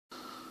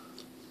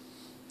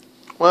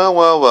Well,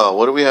 well, well,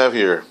 what do we have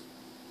here?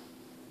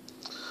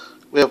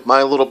 We have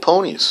My Little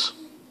Ponies.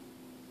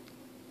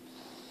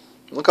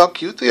 Look how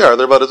cute they are.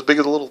 They're about as big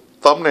as a little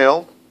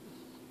thumbnail.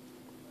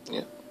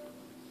 Yeah.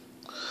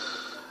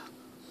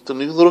 The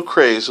new little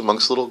craze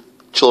amongst little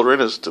children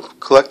is to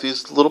collect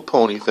these little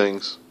pony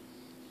things.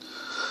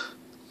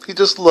 He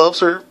just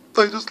loves her.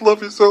 I just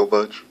love you so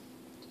much.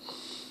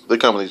 They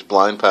come in these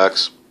blind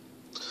packs.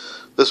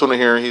 This one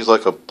here, he's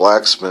like a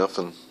blacksmith,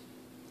 and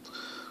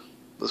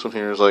this one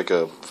here is like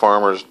a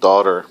farmer's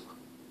daughter.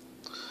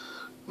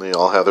 They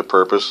all have their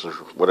purpose, or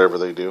whatever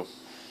they do.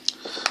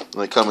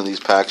 And they come in these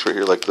packs right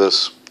here like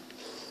this,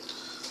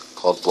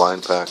 called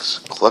blind packs.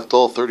 Collect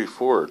all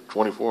 34,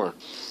 24.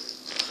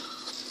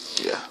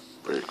 Yeah,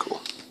 very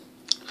cool.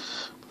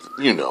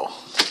 You know.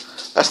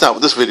 That's not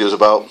what this video is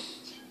about.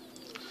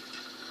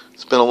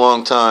 It's been a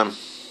long time.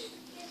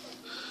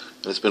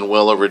 It's been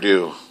well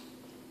overdue.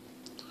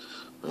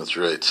 That's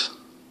right.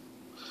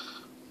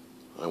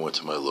 I went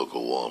to my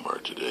local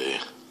Walmart today.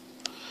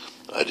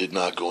 I did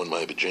not go in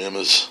my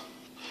pajamas,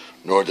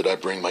 nor did I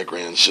bring my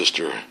grand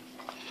sister.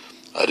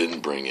 I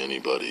didn't bring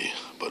anybody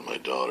but my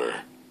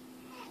daughter.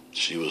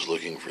 She was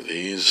looking for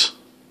these,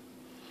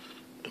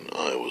 and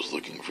I was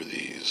looking for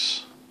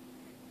these.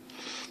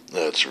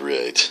 That's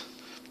right.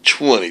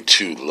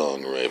 22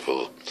 long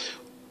rifle,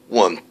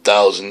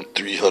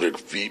 1,300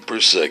 feet per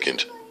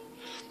second.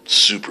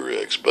 Super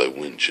X by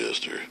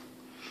Winchester.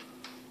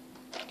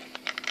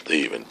 They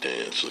even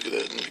dance. Look at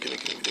that.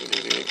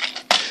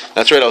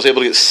 That's right. I was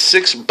able to get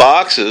 6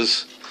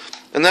 boxes,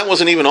 and that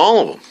wasn't even all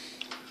of them.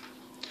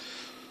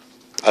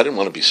 I didn't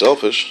want to be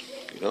selfish.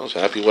 I was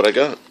happy with what I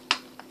got.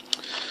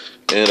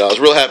 And I was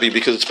real happy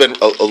because it's been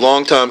a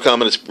long time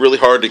coming. It's really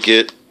hard to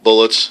get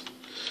bullets.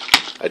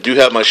 I do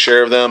have my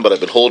share of them, but I've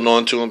been holding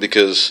on to them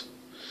because,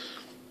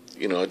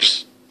 I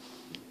just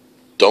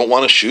don't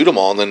want to shoot them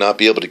all and then not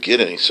be able to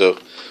get any. So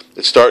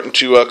it's starting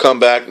to come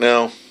back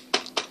now.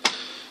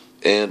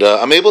 And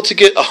I'm able to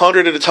get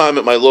 100 at a time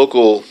at my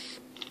local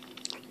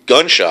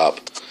gun shop.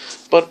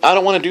 But I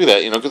don't want to do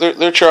that, because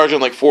they're charging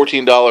like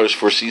 $14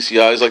 for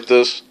CCIs like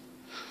this.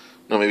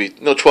 No,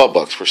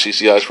 $12 for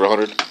CCIs for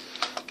 100.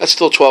 That's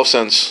still 12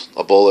 cents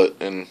a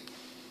bullet, and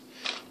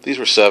these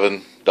were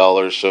 $7,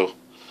 so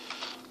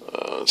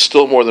it's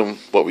still more than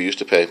what we used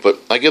to pay. But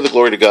I give the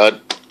glory to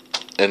God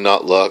and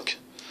not luck,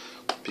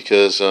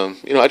 because I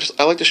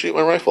like to shoot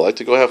my rifle. I like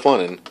to go have fun,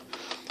 and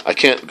I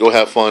can't go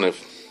have fun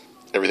if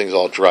everything's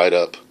all dried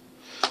up.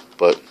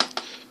 But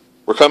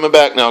we're coming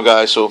back now,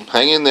 guys, so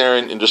hang in there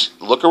and just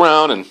look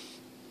around and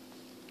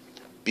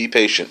be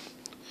patient.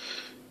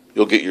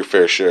 You'll get your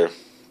fair share.